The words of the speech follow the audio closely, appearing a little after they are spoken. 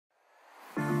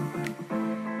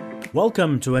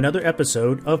Welcome to another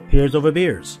episode of Peers Over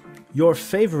Beers, your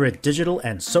favorite digital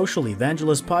and social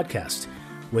evangelist podcast,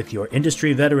 with your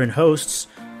industry veteran hosts,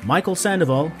 Michael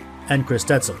Sandoval and Chris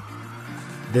Detzel.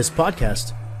 This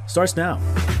podcast starts now.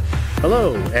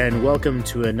 Hello, and welcome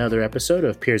to another episode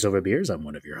of Peers Over Beers. I'm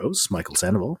one of your hosts, Michael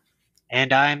Sandoval.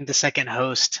 And I'm the second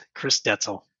host, Chris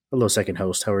Detzel. Hello, second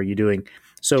host. How are you doing?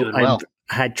 So Doing well.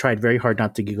 I had tried very hard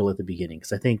not to giggle at the beginning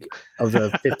because I think of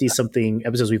the 50-something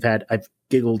episodes we've had, I've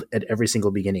giggled at every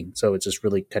single beginning. So it's just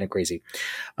really kind of crazy.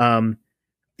 I'm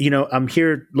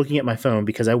here looking at my phone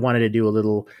because I wanted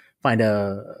to find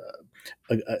a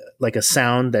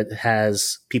sound that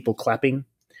has people clapping.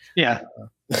 Yeah.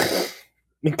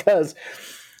 Because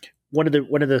one of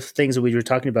the things that we were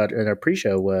talking about in our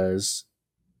pre-show was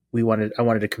I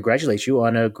wanted to congratulate you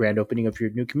on a grand opening of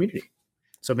your new community.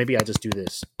 So maybe I'll just do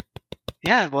this.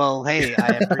 Yeah, well, hey,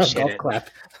 I appreciate it. Clap.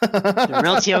 The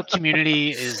Reltio community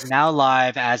is now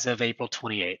live as of April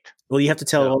 28th. Well, you have to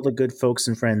tell all the good folks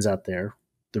and friends out there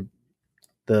the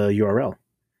URL.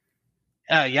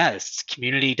 It's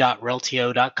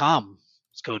community.reltio.com.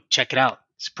 Let's go check it out.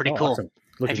 It's pretty cool. Awesome.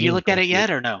 Have you looked at it yet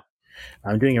or no?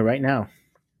 I'm doing it right now.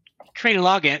 Create a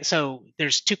login. So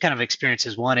there's two kind of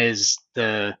experiences. One is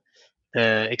the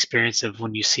experience of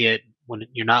when you see it when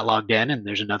you're not logged in, and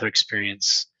there's another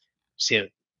experience see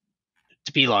it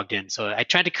to be logged in. So I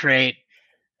tried to create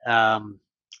the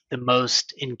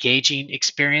most engaging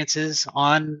experiences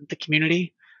on the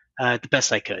community the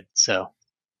best I could. So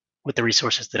with the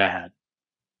resources that I had.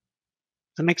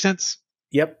 Does that make sense?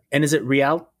 Yep. And is it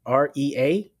Real,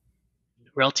 R-E-A?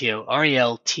 Reltio,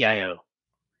 R-E-L-T-I-O.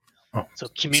 Oh, so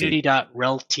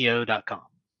community.reltio.com.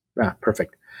 Ah,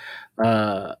 perfect.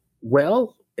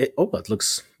 It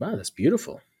looks, wow, that's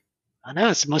beautiful. I know,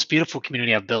 it's the most beautiful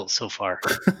community I've built so far.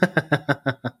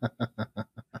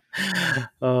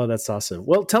 Oh, that's awesome.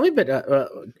 Well, tell me a bit,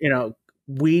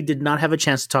 we did not have a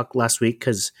chance to talk last week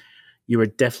because you were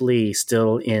definitely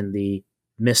still in the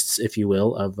mists, if you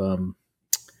will,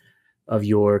 of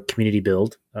your community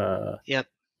build. Yep.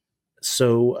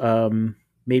 So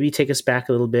maybe take us back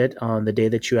a little bit on the day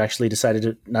that you actually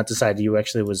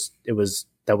that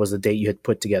was the date you had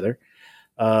put together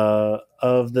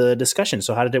of the discussion.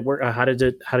 So how did it work? How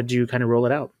did you kind of roll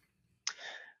it out?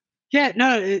 Yeah,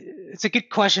 no, it's a good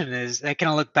question. I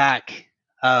kind of look back.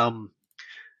 I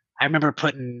remember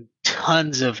putting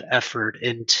tons of effort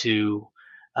into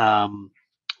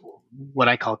what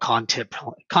I call content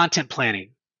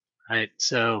planning. Right.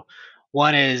 So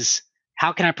one is,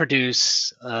 how can I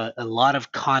produce a lot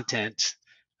of content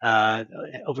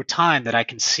over time that I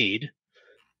can seed?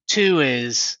 Two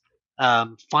is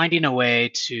finding a way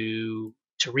to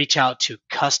reach out to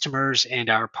customers and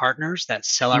our partners that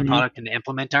sell our product and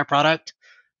implement our product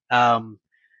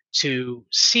to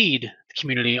seed the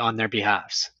community on their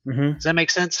behalves. Mm-hmm. Does that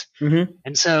make sense? Mm-hmm.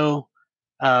 And so,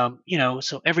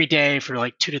 so every day for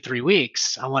like 2 to 3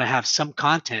 weeks, I want to have some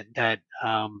content that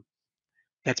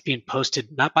that's being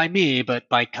posted not by me but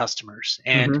by customers.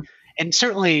 And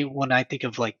certainly when I think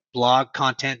of like blog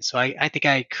content, so I think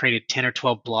I created 10 or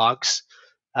 12 blogs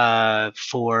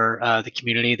for the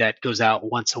community that goes out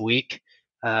once a week,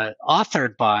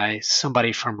 authored by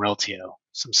somebody from Reltio,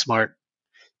 some smart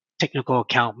technical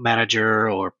account manager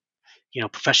or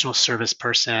professional service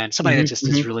person, somebody that just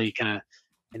is really kind of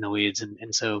in the weeds.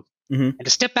 And so and to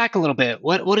step back a little bit,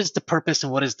 what is the purpose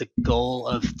and what is the goal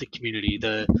of the community?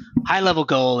 The high level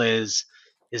goal is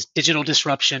digital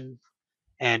disruption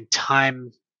and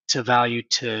time to value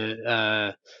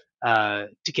to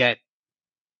get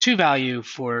to value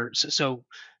for. So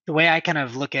the way I kind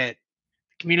of look at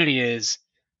the community is,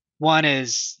 one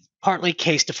is partly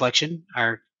case deflection.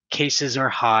 Our cases are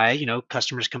high.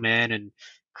 Customers come in and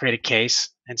create a case,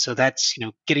 and so that's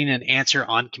getting an answer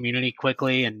on community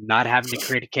quickly and not having to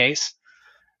create a case.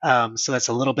 So that's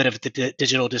a little bit of the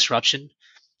digital disruption.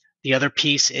 The other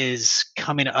piece is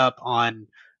coming up on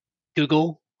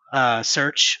Google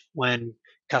search. When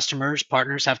customers,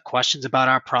 partners have questions about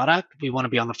our product, we want to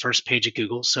be on the first page of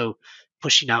Google. So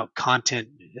pushing out content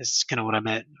is kind of what I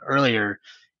meant earlier,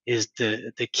 is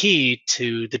the key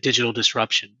to the digital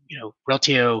disruption.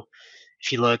 Reltio,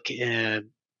 if you look,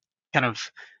 kind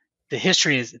of the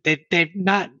history is they've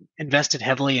not invested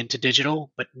heavily into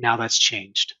digital, but now that's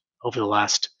changed over the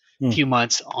last few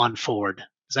months on forward.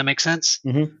 Does that make sense?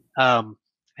 And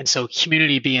so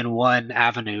community being one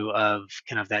avenue of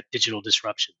kind of that digital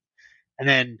disruption. And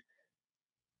then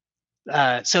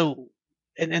the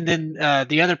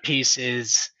other piece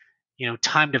is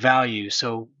time to value.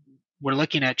 So we're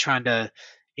looking at trying to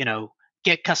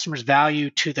get customers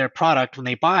value to their product when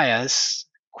they buy us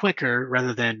quicker,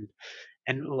 rather than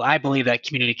And I believe that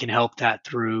community can help that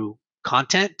through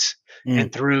content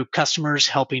and through customers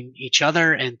helping each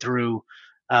other and through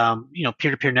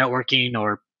peer-to-peer networking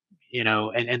or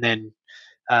and then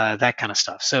that kind of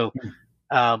stuff. So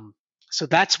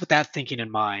that's with that thinking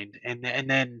in mind. And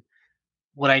then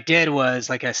what I did was,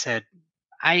 like I said,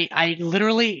 I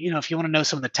literally, if you want to know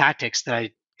some of the tactics that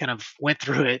I kind of went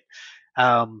through it,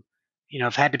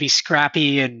 I've had to be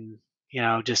scrappy and,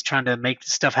 just trying to make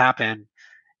stuff happen.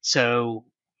 So,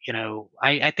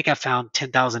 I think I found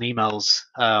 10,000 emails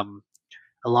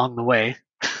along the way.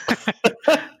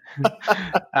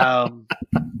 um,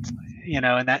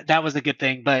 and that was a good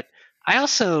thing. But I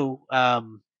also, I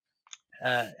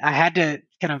had to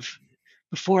kind of,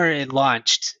 before it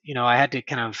launched, I had to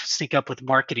kind of sync up with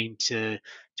marketing to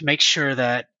make sure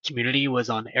that community was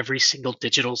on every single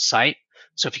digital site.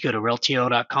 So if you go to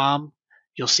reltio.com,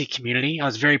 you'll see community. I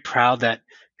was very proud that,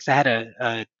 because I had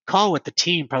a call with the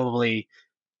team probably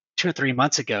 2 or 3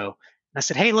 months ago. And I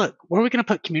said, hey, look, where are we going to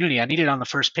put community? I need it on the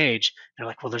first page. They're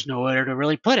like, well, there's nowhere to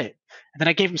really put it. And then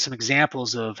I gave them some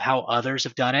examples of how others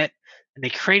have done it. And they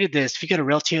created this. If you go to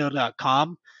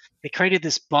reltio.com, they created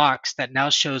this box that now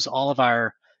shows all of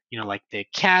our, like the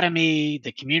academy,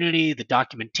 the community, the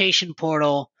documentation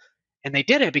portal. And they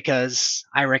did it because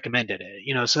I recommended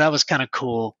it, so that was kind of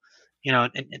cool.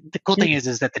 And the cool thing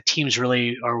is that the teams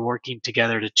really are working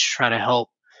together to try to help,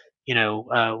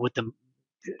 with the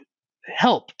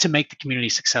help to make the community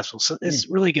successful. So it's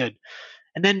really good.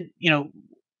 And then, go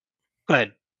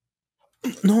ahead.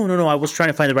 No. I was trying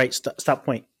to find the right stop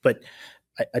point, but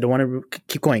I don't want to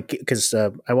keep going because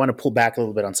I want to pull back a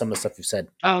little bit on some of the stuff you've said.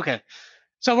 Oh, okay.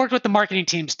 So I worked with the marketing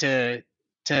teams to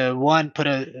one,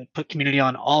 put community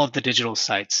on all of the digital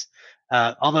sites,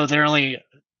 although they're only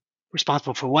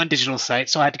responsible for one digital site.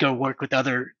 So I had to go work with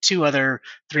three other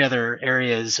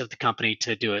areas of the company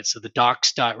to do it. So the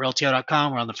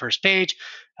docs.reltio.com were on the first page.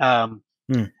 The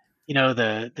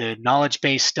knowledge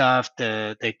base stuff,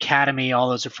 the academy, all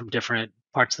those are from different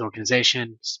parts of the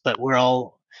organization, but we're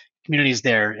all communities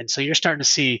there. And so you're starting to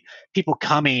see people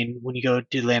coming when you go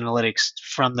do the analytics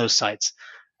from those sites.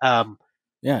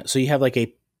 Yeah. So you have like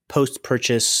a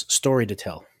post-purchase story to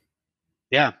tell.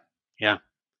 Yeah.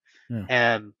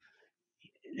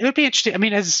 It would be interesting. I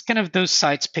mean, as kind of those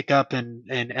sites pick up in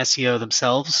SEO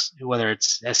themselves, whether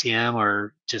it's SEM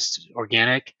or just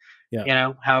organic,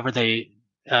 however they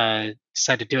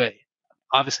decide to do it.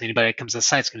 Obviously, anybody that comes to the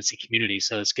site is going to see community,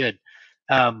 so it's good.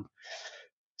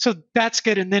 So that's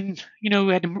good. And then,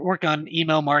 we had to work on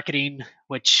email marketing,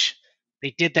 which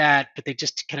they did that, but they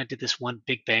just kind of did this one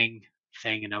big bang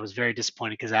thing. And I was very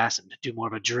disappointed because I asked them to do more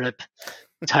of a drip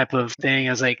type of thing.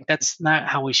 I was like, that's not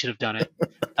how we should have done it.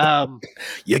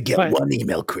 You get one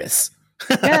email, Chris.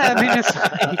 Yeah. I mean, it's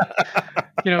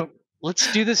like,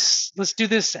 let's do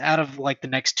this out of like the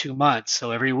next 2 months.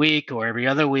 So every week or every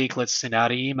other week, let's send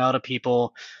out an email to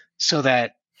people so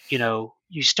that,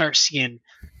 you start seeing,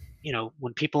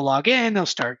 when people log in, they'll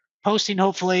start posting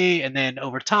hopefully. And then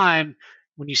over time,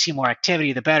 when you see more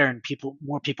activity, the better, and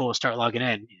more people will start logging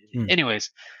in. Anyways.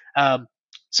 But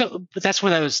that's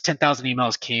where those 10,000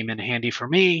 emails came in handy for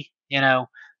me,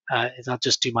 is I'll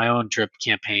just do my own drip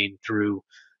campaign through,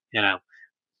 I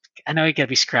know you gotta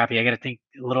be scrappy. I gotta think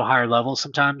a little higher level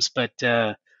sometimes, but,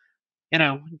 you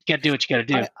gotta do what you gotta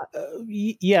do.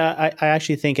 I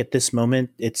actually think at this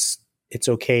moment, it's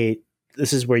okay.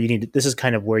 This is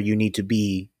kind of where you need to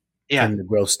be in the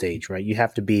growth stage, right? You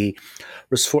have to be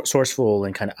resourceful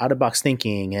and kind of out of box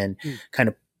thinking and kind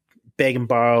of beg and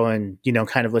borrow and,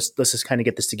 kind of let's just kind of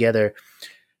get this together.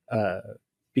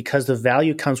 Because the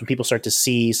value comes when people start to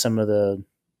see some of the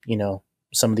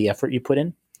effort you put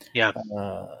in. Yeah.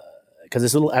 Because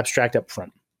it's a little abstract up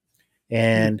front.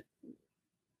 And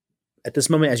at this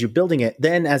moment, as you're building it,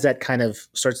 then as that kind of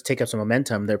starts to take up some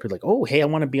momentum, they're like, oh, hey, I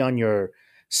want to be on your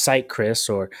site, Chris,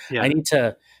 or I need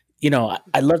to,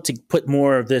 I'd love to put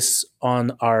more of this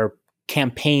on our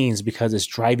campaigns because it's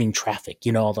driving traffic,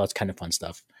 all that kind of fun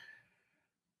stuff.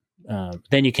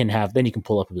 Then you can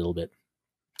pull up a little bit.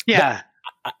 Yeah.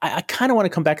 But I kind of want to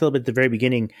come back a little bit at the very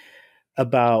beginning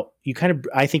about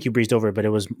I think you breezed over it, but it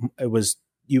was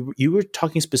you were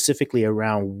talking specifically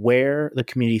around where the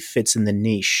community fits in the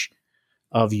niche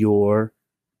of your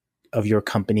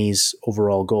company's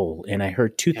overall goal. And I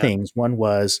heard two things. One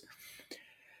was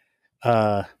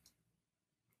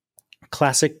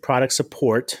classic product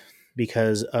support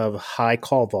because of high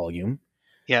call volume.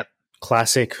 Yep.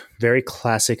 Very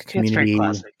classic community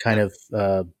kind of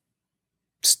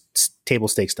table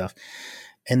stake stuff.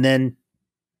 And then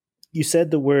you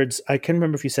said the words, I can't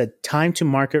remember if you said time to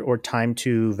market or time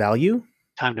to value.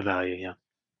 Time to value, yeah.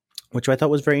 which I thought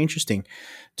was very interesting.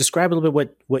 Describe a little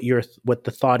bit what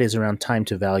the thought is around time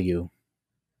to value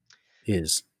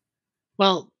is.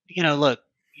 Well, look,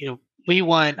 we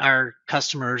want our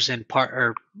customers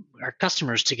or our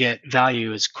customers to get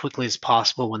value as quickly as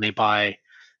possible when they buy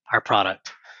our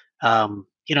product.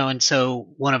 And so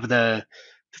one of the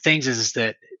things is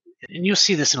that, and you'll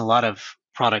see this in a lot of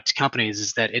product companies,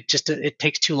 is that it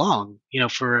takes too long,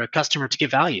 for a customer to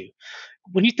get value.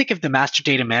 When you think of the master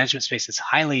data management space, it's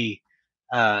highly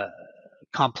uh,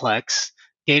 complex.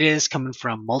 Data is coming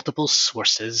from multiple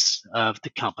sources of the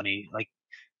company, like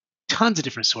tons of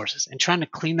different sources, and trying to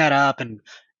clean that up and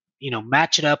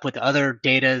match it up with other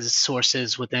data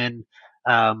sources within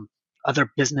um,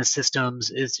 other business systems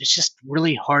is it's just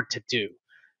really hard to do.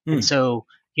 And Hmm. so,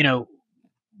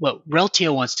 what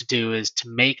Reltio wants to do is to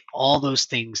make all those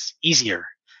things easier,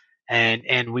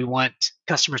 and we want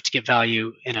customers to get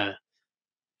value in a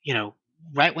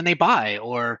right when they buy,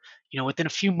 or within a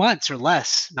few months or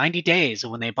less, 90 days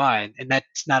of when they buy, and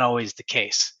that's not always the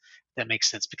case. That makes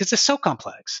sense because it's so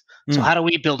complex. So Hmm. how do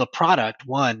we build a product,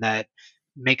 one, that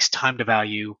makes time to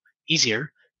value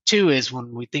easier? Two is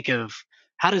when we think of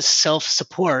how does self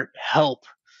support help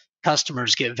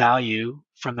customers get value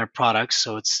from their products.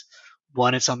 So it's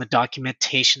one, it's on the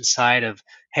documentation side of,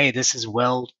 hey, this is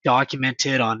well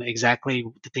documented on exactly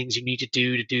the things you need to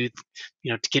do, to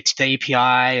get to the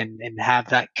API and have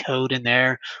that code in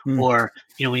there. Hmm. Or,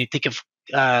 when you think of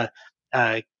uh,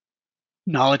 uh,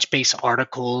 knowledge base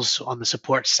articles on the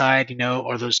support side,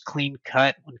 or those clean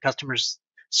cut when customers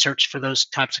search for those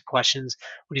types of questions.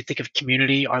 When you think of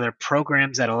community, are there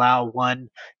programs that allow one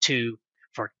to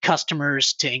for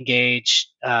customers to engage,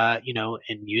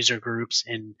 in user groups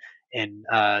in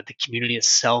the community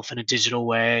itself in a digital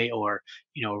way, or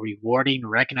rewarding,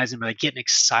 recognizing, are they getting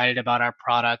excited about our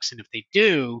products? And if they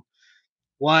do,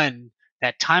 one,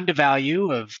 that time to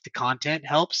value of the content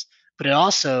helps, but it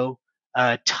also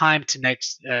time to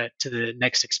the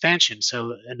next expansion.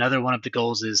 So another one of the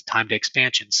goals is time to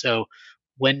expansion. So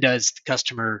when does the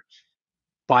customer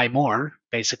buy more,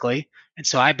 basically? And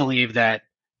so I believe that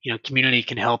community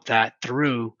can help that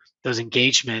through those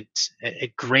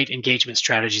a great engagement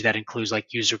strategy that includes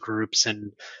like user groups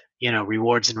and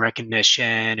rewards and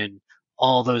recognition and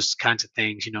all those kinds of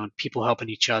things. And people helping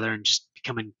each other and just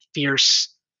becoming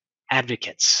fierce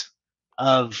advocates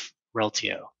of Reltio.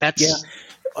 Yeah, That's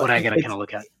what I gotta kind it's of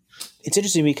look at. it's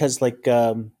interesting because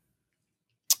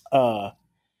uh,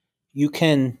 you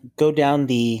can go down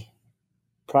the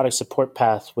product support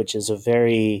path, which is a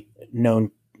very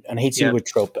known, and I hate to use the Yep. word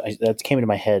trope, that came into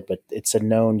my head, but it's a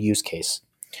known use case.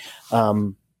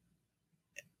 Um,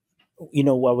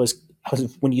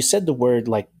 when you said the word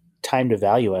like time to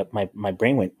value, my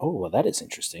brain went, oh, well, that is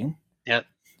interesting. Yep.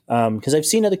 Because I've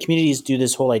seen other communities do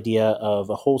this whole idea of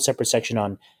a whole separate section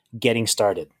on getting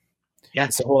started. Yeah.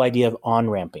 It's the whole idea of on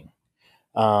ramping.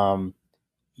 Um,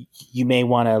 you may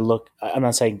want to look. I'm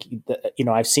not saying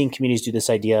I've seen communities do this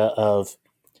idea of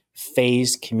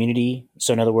phased community.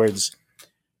 So in other words,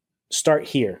 start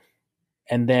here,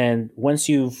 and then once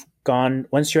you're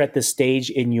at this stage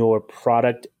in your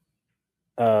product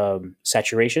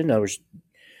saturation, in other words,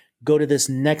 go to this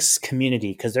next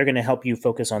community because they're going to help you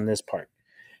focus on this part.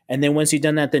 And then once you've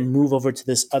done that, then move over to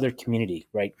this other community,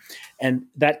 right? And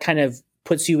that kind of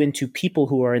puts you into people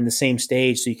who are in the same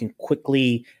stage so you can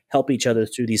quickly help each other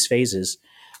through these phases.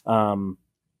 Um,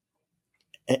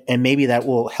 and maybe that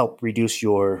will help reduce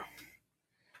your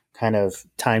kind of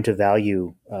time to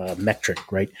value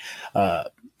metric, right? Uh,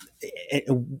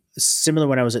 Similar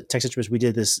when I was at Texas Rivers, we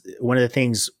did this. One of the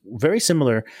things very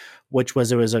similar, which was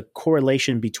there was a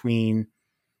correlation between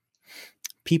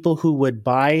people who would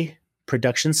buy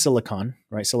production silicon,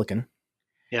 right? Silicon,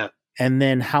 Yeah. and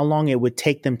then how long it would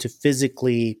take them to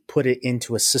physically put it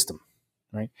into a system,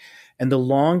 right? And the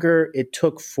longer it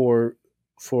took for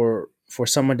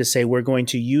someone to say, we're going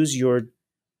to use your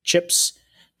chips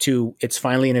to it's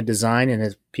finally in a design, and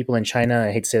as people in China,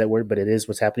 I hate to say that word, but it is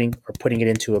what's happening, are putting it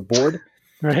into a board,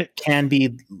 Right. can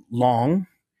be long.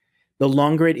 The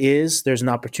longer it is, there's an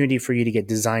opportunity for you to get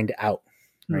designed out,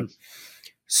 right? Mm.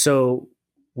 So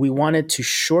we wanted to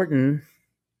shorten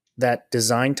that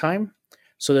design time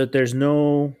so that there's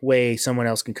no way someone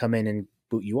else can come in and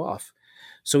boot you off.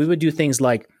 So we would do things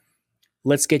like,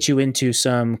 let's get you into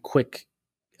some quick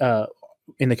uh,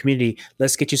 in the community.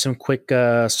 Let's get you some quick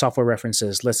software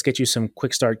references. Let's get you some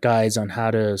quick start guides on how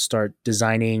to start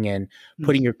designing and Mm.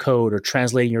 putting your code or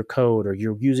translating your code, or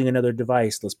you're using another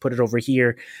device. Let's put it over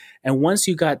here. And once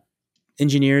you got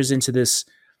engineers into this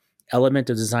element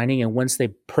of designing, and once they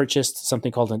purchased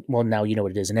something called, well, now you know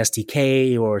what it is, an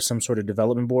SDK or some sort of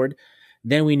development board,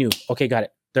 then we knew, okay, got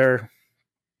it.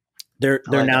 They're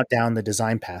I like now it. down the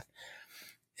design path.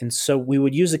 And so we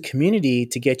would use a community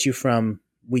to get you from,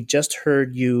 we just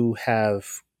heard you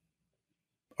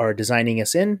are designing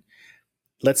us in.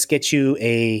 Let's get you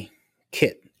a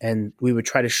kit. And we would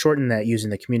try to shorten that using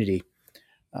the community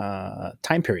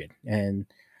time period. And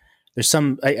there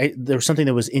was something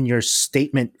that was in your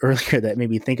statement earlier that made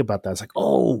me think about that. I was like,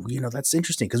 oh, that's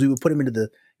interesting, because we would put them into the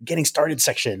getting started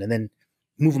section and then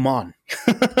move them on.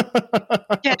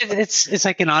 Yeah, it's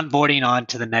like an onboarding on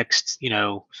to the next.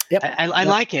 Yep. I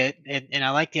like it, and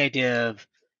I like the idea of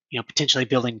potentially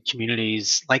building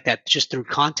communities like that just through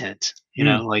content.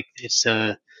 Like it's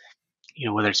whether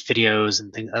it's videos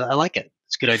and things. I like it.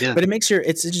 It's a good idea. But it's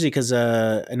interesting because,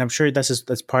 and I'm sure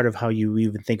that's part of how you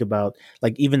even think about,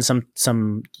 like, even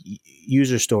some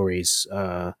user stories,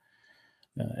 and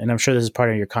I'm sure this is part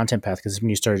of your content path, because when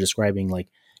you started describing like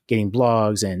getting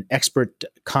blogs and expert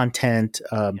content,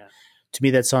 to me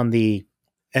that's and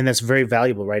that's very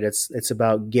valuable, right? It's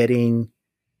about getting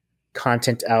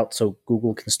content out so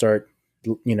Google can start,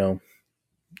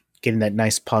 getting that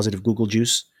nice positive Google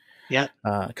juice. Yeah.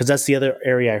 Because that's the other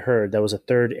area I heard. That was a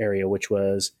third area, which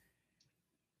was,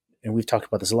 and we've talked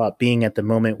about this a lot, being at the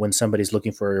moment when somebody's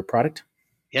looking for a product.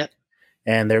 Yeah.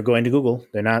 And they're going to Google.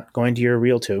 They're not going to your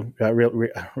Reltio.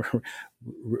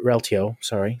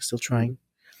 Sorry, still trying.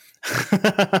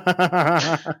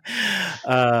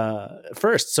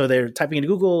 First, so they're typing into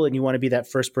Google, and you want to be that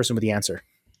first person with the answer.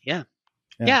 Yeah.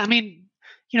 I mean,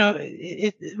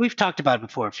 we've talked about it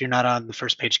before. If you're not on the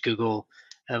first page of Google,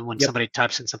 when somebody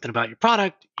types in something about your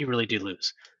product, you really do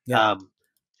lose. Yeah.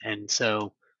 And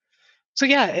so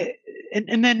yeah,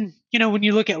 and then when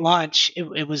you look at launch,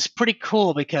 it was pretty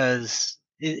cool because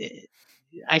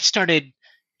I started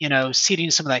seeding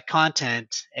some of that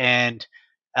content, and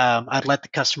I'd let the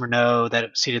customer know that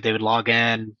it was seeded. They would log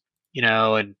in,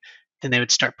 and then they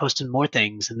would start posting more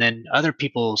things, and then other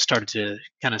people started to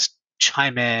kind of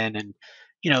chime in, and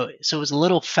so it was a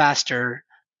little faster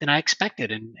than I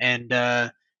expected, and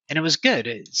it was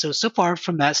good. So far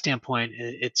from that standpoint,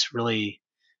 it's really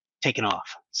taken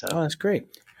off. So that's great.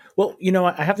 Well,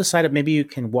 I have the site up. Maybe you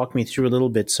can walk me through a little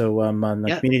bit. So on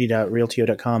the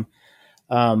community.realtio.com,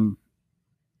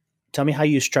 tell me how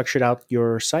you structured out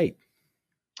your site.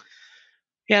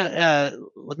 Yeah,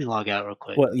 let me log out real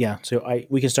quick. Well, yeah. So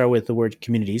we can start with the word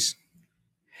communities.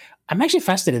 I'm actually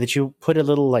fascinated that you put a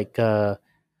little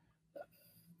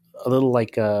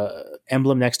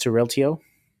emblem next to Reltio.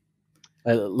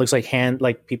 It looks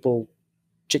like people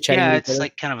chit-chatting. Yeah, it's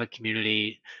like kind of a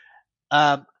community.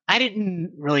 I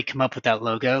didn't really come up with that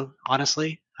logo,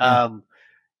 honestly. Yeah.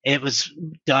 It was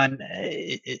done.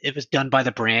 It was done by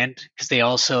the brand, because they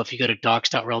also, if you go to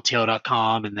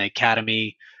docs.reltio.com and the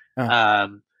Academy,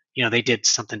 they did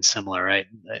something similar, right?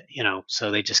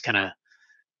 So they just kind of.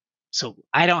 So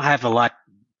I didn't have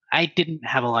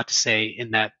a lot to say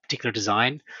in that particular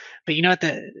design, but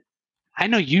I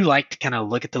know you like to kind of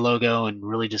look at the logo and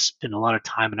really just spend a lot of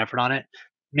time and effort on it.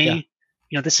 Me,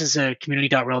 this is a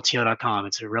community.reltio.com.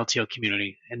 It's a Reltio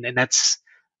community, and that's,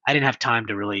 I didn't have time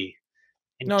to really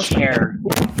care.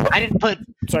 I didn't put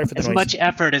as much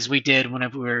effort as we did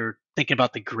whenever we were thinking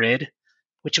about the grid,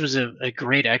 which was a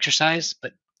great exercise.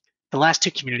 But the last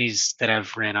two communities that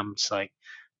I've ran, I'm just like,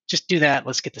 just do that.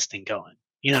 Let's get this thing going.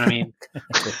 You know what I mean?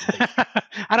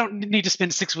 I don't need to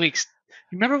spend 6 weeks.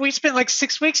 Remember, we spent like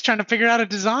 6 weeks trying to figure out a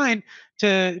design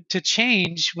to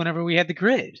change whenever we had the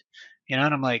grid. And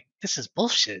I'm like, this is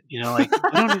bullshit.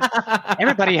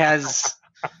 Everybody has.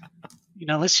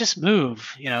 Let's just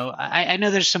move. I know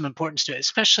there's some importance to it,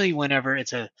 especially whenever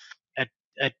it's a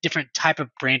different type of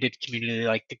branded community,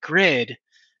 like the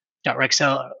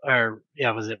grid.rexel, or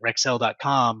was it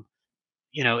rexel.com?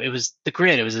 It was the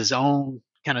grid. It was his own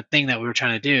kind of thing that we were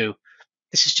trying to do.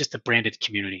 This is just a branded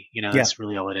community. That's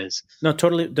really all it is. No,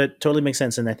 totally. That totally makes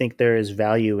sense. And I think there is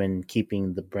value in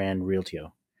keeping the brand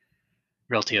Reltio.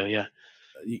 Reltio, yeah.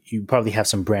 You probably have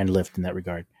some brand lift in that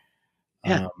regard.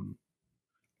 Yeah.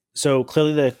 So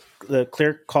clearly the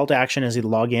clear call to action is either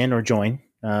log in or join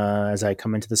as I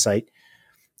come into the site.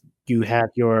 You have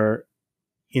your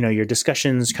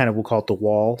discussions, kind of, we'll call it the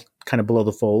wall, kind of below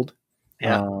the fold.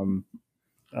 Yeah.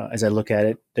 As I look at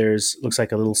it, looks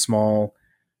like a little small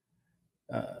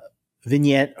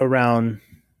vignette around,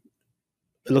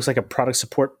 it looks like a product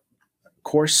support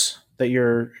course that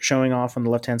you're showing off on the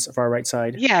left-hand far right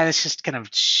side. Yeah, it's just kind of,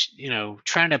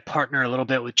 trying to partner a little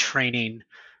bit with training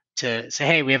to say,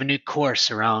 hey, we have a new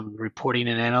course around reporting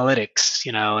and analytics,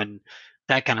 and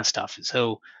that kind of stuff.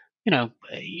 So,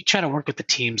 you try to work with the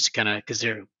teams to kind of, because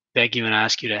they're beg you and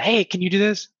ask you to, hey, can you do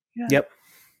this? Yeah.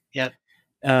 Yep.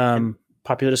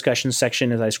 Popular discussion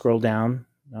section as I scroll down.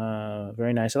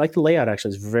 Very nice. I like the layout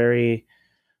actually. It's very,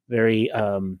 very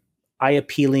eye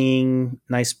appealing.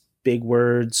 Nice big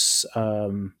words.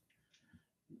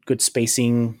 Good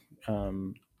spacing.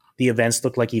 The events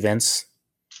look like events.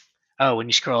 Oh, when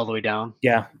you scroll all the way down.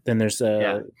 Yeah. Then there's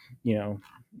Yeah. you know,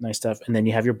 nice stuff, and then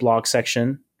you have your blog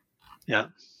section. Yeah.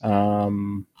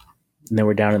 And then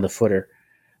we're down in the footer.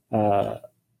 Uh,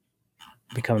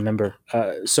 Become a member.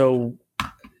 So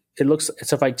it looks.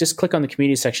 So if I just click on the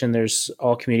community section, there's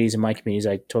all communities and my communities.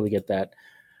 I totally get that.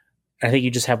 I think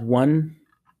you just have one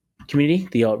community,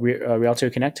 the Realtor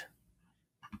Connect.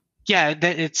 Yeah,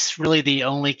 it's really the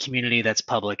only community that's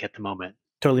public at the moment.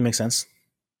 Totally makes sense.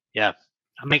 Yeah,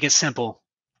 I'll make it simple.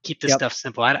 Keep this Yep. stuff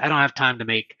simple. I don't have time to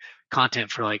make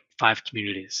content for like 5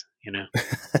 communities.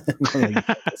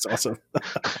 That's awesome.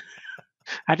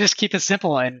 I just keep it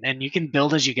simple, and you can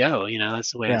build as you go.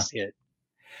 That's the way I Yeah. see it.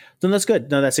 Then that's good.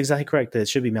 No, that's exactly correct. It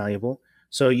should be malleable.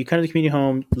 So you come to the community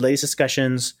home, latest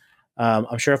discussions.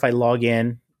 I'm sure if I log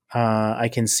in, I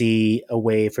can see a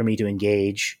way for me to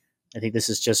engage. I think this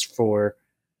is just for.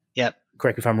 Yep.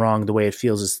 Correct me if I'm wrong. The way it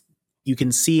feels is you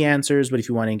can see answers, but if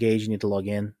you want to engage, you need to log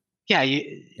in. Yeah,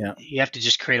 Yeah. you have to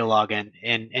just create a login,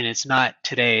 and it's not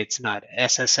today. It's not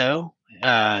SSO.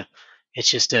 It's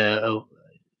just you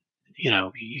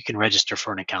can register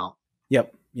for an account.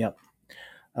 Yep.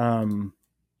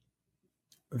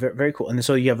 Very, very cool. And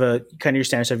so you have a kind of your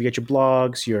standard stuff. You get your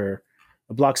blogs,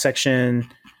 a blog section.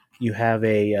 You have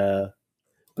a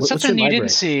Something you didn't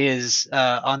see is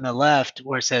on the left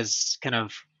where it says kind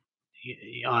of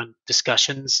on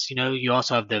discussions. You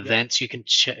also have the events you can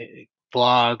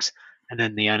blogs, and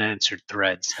then the unanswered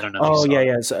threads. I don't know if you saw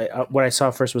yeah. So what I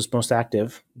saw first was most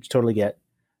active, which I totally get.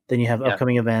 Then you have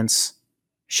upcoming events,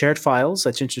 shared files.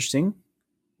 That's interesting.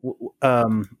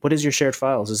 What is your shared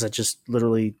files? Is that just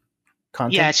literally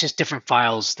content? Yeah, it's just different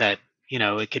files that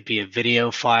it could be a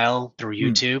video file through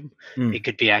YouTube. It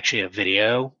could be actually a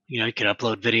video. You could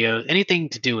upload video, anything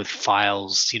to do with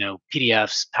files.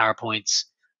 PDFs, PowerPoints,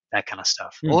 that kind of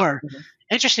stuff. Or,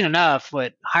 interesting enough,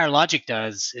 what Higher Logic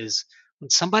does is when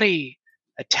somebody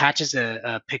attaches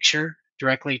a picture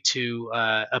directly to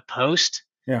a post,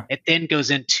 it then goes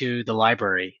into the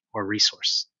library or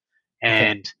resource,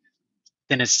 and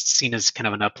then it's seen as kind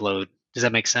of an upload. Does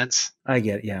that make sense? I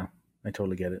get it. Yeah, I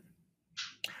totally get it.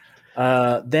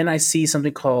 Then I see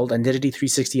something called Identity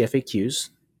 360 FAQs.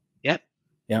 Yep.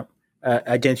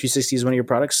 Identity 360 is one of your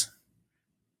products?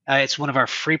 It's one of our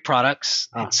free products.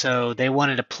 And so they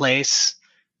wanted a place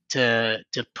to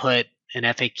put an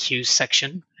FAQ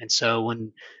section. And so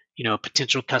when a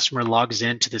potential customer logs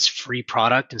into this free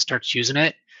product and starts using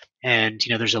it, and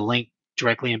there's a link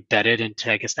directly embedded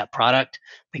into, I guess, that product,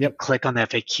 they can click on the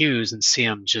FAQs and see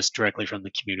them just directly from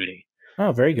the community.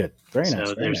 Oh, very good. Very nice.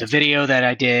 So there's a video that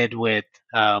I did with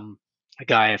a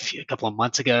guy a couple of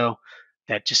months ago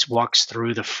that just walks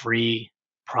through the free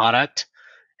product.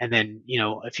 And then,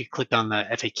 if you click on the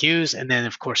FAQs, and then,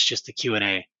 of course, just the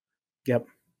Q&A. Yep.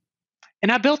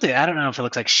 And I built it. I don't know if it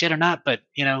looks like shit or not, but,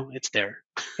 it's there.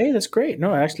 Hey, that's great.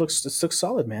 No, it actually looks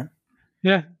solid, man.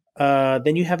 Yeah.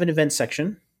 Then you have an event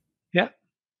section. Yeah.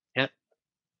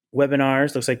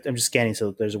 Webinars. Looks like I'm just scanning.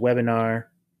 So there's a webinar.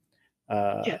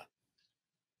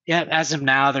 Yeah, as of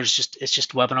now, it's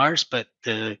just webinars. But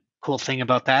the cool thing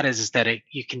about that is that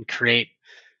you can create.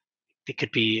 They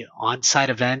could be on-site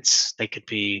events. They could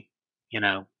be,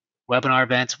 webinar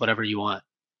events, whatever you want.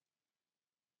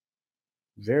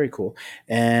 Very cool.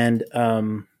 And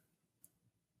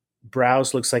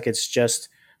browse looks like it's just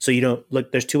so you don't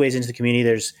look. There's two ways into the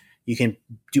community. You can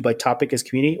do by topic as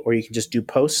community, or you can just do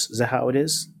posts. Is that how it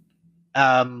is?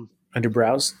 Under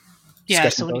browse. Yeah,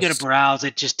 so when you go to browse,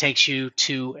 it just takes you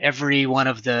to every one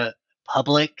of the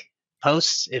public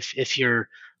posts. If you're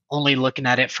only looking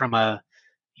at it from a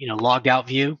logged out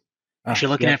view, if you're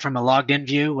looking at it from a logged in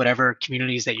view, whatever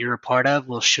communities that you're a part of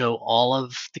will show all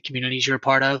of the communities you're a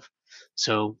part of.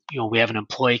 So we have an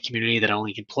employee community that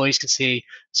only employees can see.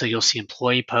 So you'll see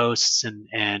employee posts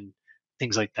and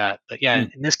things like that. But yeah,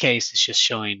 in this case, it's just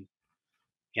showing,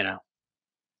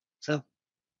 so.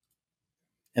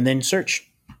 And then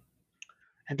search.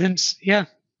 And then,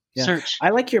 search. I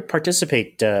like your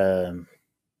participate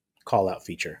call out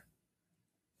feature.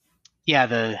 Yeah,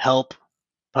 the help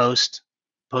post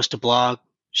a blog,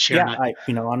 share.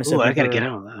 Yeah, honestly, I got to get in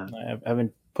on that. I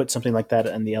haven't put something like that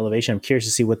in the elevation. I'm curious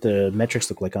to see what the metrics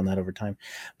look like on that over time.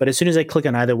 But as soon as I click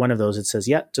on either one of those, it says,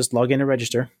 just log in and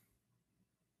register.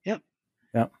 Yep.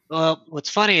 Yep. Well, what's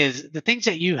funny is the things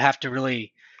that you have to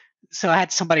really. So I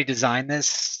had somebody design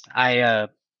this. I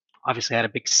obviously had a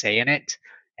big say in it,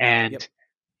 and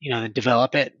then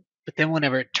develop it. But then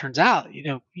whenever it turns out,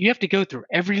 you have to go through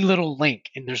every little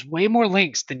link, and there's way more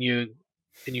links than you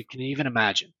can even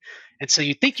imagine. And so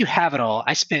you think you have it all.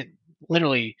 I spent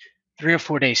literally 3 or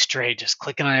 4 days straight just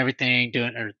clicking on everything,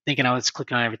 doing or thinking I was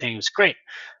clicking on everything. It was great.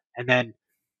 And then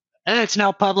it's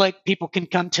now public. People can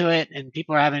come to it, and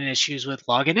people are having issues with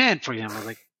logging in, for example.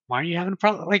 Like, why are you having a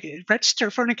problem? Like, register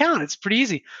for an account. It's pretty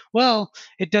easy. Well,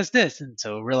 it does this. And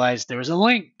so realized there was a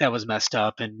link that was messed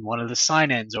up in one of the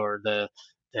sign-ins, or the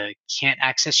can't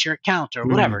access your account or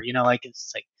whatever, like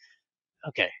it's like,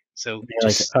 okay, so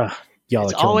just y'all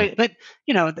it's are killing always, but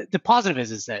the positive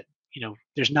is that,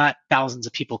 there's not thousands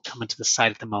of people coming to the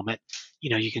site at the moment.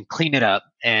 You can clean it up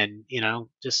and,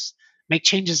 just make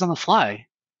changes on the fly.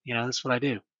 That's what I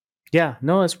do. Yeah,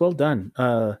 no, it's well done.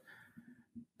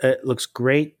 It looks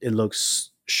great. It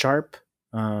looks sharp.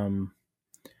 How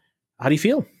do you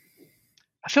feel?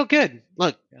 I feel good.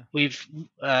 Look, we've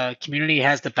community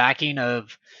has the backing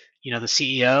of, the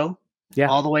CEO,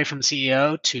 all the way from the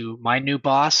CEO to my new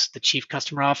boss, the chief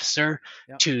customer officer,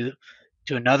 to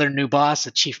another new boss,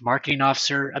 the chief marketing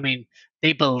officer. I mean,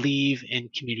 they believe in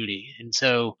community, and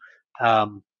so,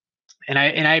 and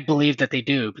I believe that they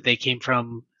do. But they came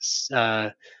from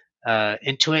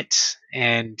Intuit,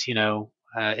 and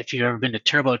if you've ever been to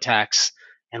TurboTax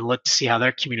and looked to see how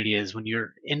their community is, when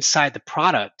you're inside the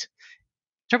product,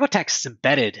 TurboTax is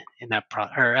embedded in that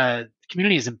product, or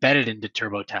community is embedded into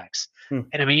TurboTax. And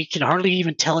I mean, you can hardly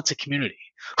even tell it's a community.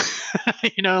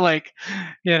 You can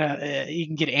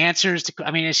get answers to.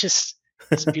 I mean, it's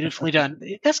beautifully done.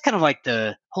 That's kind of like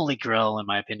the holy grail, in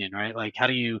my opinion, right? Like, how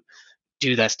do you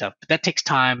do that stuff? But that takes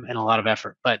time and a lot of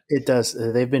effort. But it does.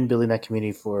 They've been building that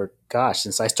community for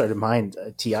since I started mine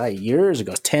TI years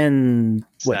ago. 10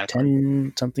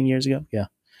 something years ago. Yeah.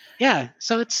 Yeah,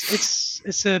 so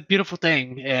it's a beautiful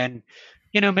thing, and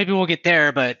maybe we'll get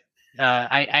there, but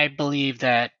I believe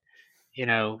that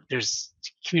there's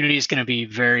community is going to be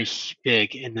very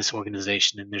big in this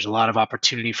organization, and there's a lot of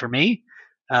opportunity for me,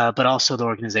 but also the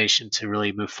organization to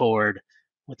really move forward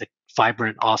with a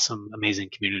vibrant, awesome, amazing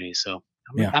community. So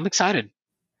I'm excited.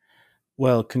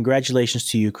 Well, congratulations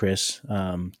to you, Chris.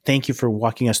 Thank you for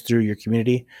walking us through your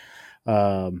community.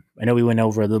 I know we went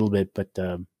over a little bit, but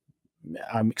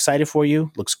I'm excited for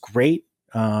you. Looks great.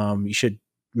 You should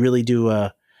really do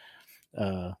a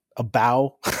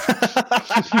bow.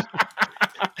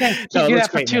 Can't do that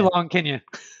for too long, can you?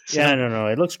 Yeah, no.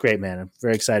 It looks great, man. I'm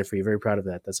very excited for you. Very proud of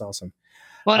that. That's awesome.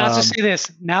 Well, and I'll just say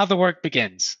this: now the work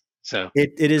begins. So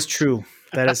it is true.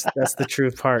 That's the true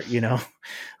part.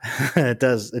 It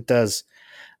does.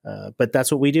 But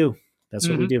that's what we do. That's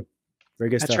what we do. Very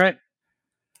good stuff. That's right.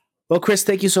 Well, Chris,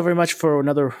 thank you so very much for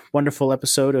another wonderful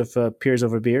episode of Peers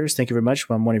Over Beers. Thank you very much.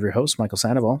 I'm one of your hosts, Michael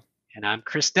Sandoval. And I'm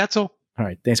Chris Detzel. All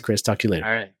right. Thanks, Chris. Talk to you later.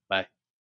 All right. Bye.